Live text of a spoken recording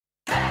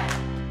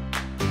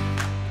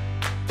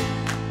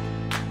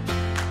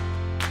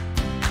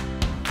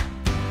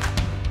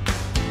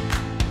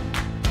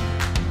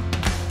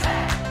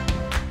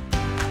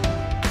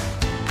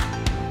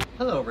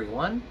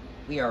everyone.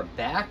 We are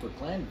back with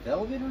Glen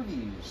Velvet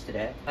reviews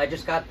today. I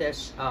just got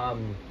this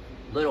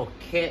little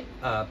kit,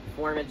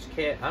 performance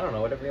kit. I don't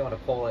know, whatever you want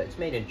to call it. It's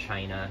made in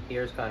China.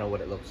 Here's kind of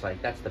what it looks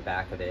like. That's the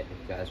back of it.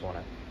 If you guys want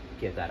to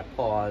give that a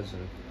pause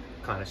and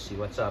kind of see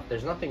what's up.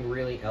 There's nothing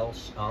really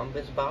else on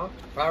this box.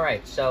 All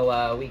right,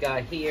 so we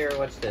got here.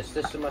 What's this?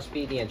 This must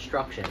be the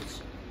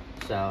instructions.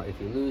 So if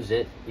you lose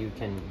it, you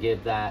can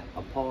give that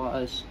a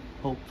pause.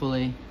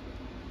 Hopefully.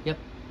 Yep.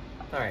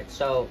 All right,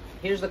 so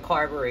here's the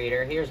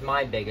carburetor. Here's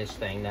my biggest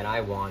thing that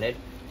I wanted.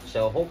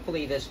 So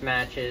hopefully this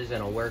matches and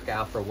it'll work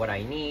out for what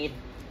I need.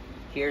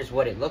 Here's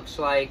what it looks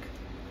like.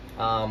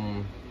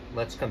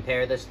 Let's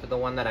compare this to the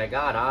one that I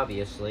got,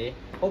 obviously.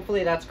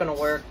 Hopefully that's gonna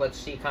work. Let's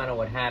see kind of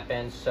what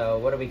happens. So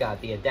what do we got?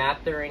 The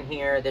adapter in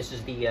here. This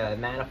is the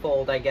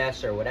manifold, I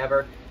guess, or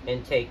whatever.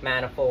 Intake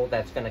manifold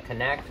that's gonna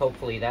connect.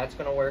 Hopefully that's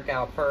gonna work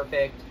out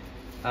perfect.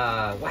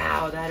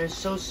 Wow, that is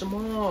so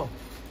small.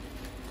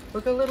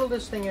 Look how little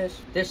this thing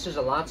is. This is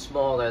a lot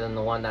smaller than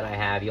the one that I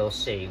have, you'll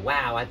see.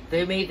 Wow,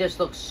 they made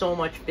this look so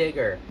much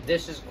bigger.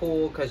 This is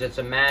cool because it's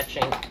a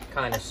matching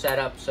kind of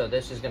setup. So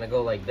this is gonna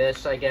go like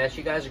this, I guess.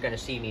 You guys are gonna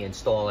see me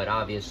install it,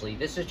 obviously.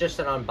 This is just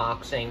an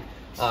unboxing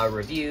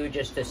review,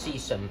 just to see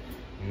some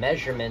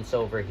measurements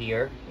over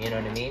here, you know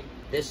what I mean?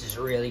 This is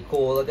really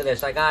cool. Look at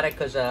this. I got it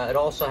because it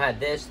also had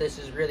this. This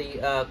is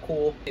really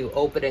cool to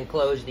open and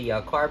close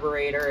the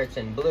carburetor. It's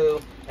in blue.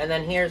 And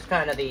then here's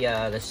kind of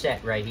the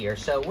set right here.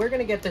 So we're going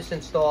to get this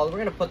installed. We're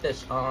going to put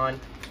this on,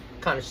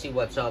 kind of see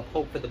what's up,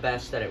 hope for the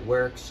best that it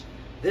works.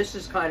 This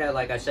is kind of,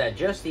 like I said,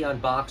 just the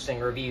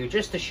unboxing review,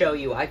 just to show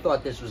you. I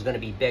thought this was going to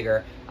be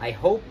bigger. I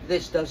hope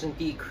this doesn't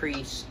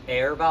decrease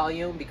air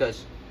volume,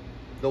 because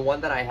the one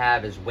that I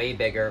have is way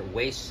bigger,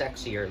 way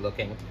sexier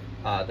looking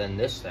than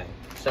this thing.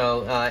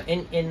 So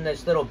in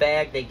this little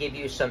bag, they give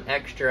you some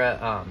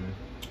extra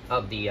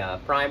of the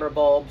primer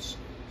bulbs.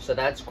 So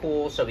that's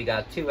cool. So we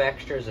got 2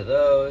 extras of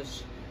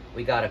those.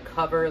 We got a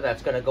cover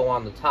that's going to go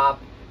on the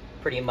top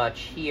pretty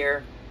much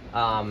here.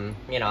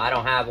 You know, I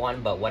don't have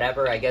one, but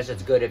whatever. I guess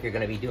it's good if you're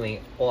going to be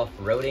doing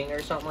off-roading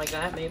or something like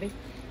that, maybe.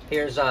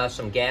 Here's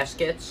some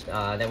gaskets.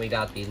 Then we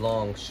got the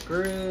long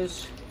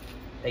screws.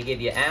 They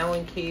give you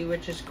Allen key,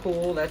 which is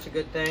cool. That's a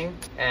good thing.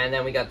 And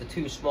then we got the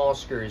 2 small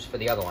screws for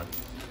the other one.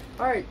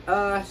 All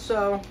right,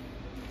 so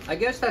I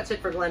guess that's it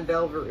for Glen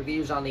Velvet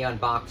reviews on the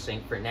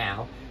unboxing for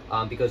now,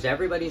 because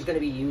everybody's going to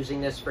be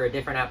using this for a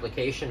different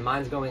application.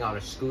 Mine's going on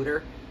a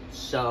scooter,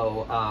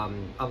 so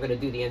I'm going to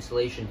do the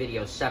installation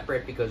video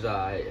separate, because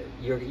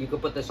you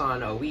could put this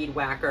on a weed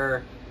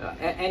whacker,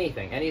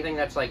 anything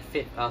that's like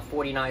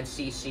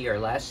 49cc or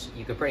less,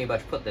 you could pretty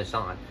much put this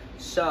on.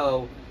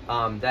 So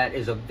that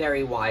is a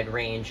very wide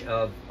range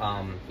of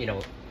you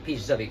know,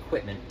 pieces of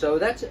equipment. So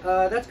that's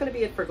going to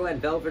be it for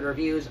Glen Velvet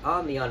reviews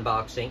on the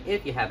unboxing.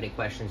 If you have any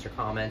questions or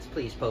comments,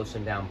 please post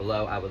them down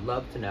below. I would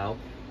love to know.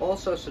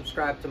 Also,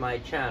 subscribe to my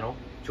channel.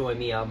 Join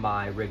me on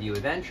my review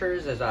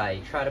adventures as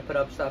I try to put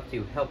up stuff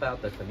to help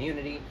out the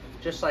community,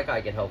 just like I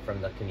get help from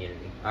the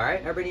community. All right,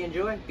 everybody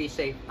enjoy. Be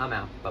safe. I'm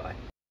out.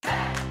 Bye-bye.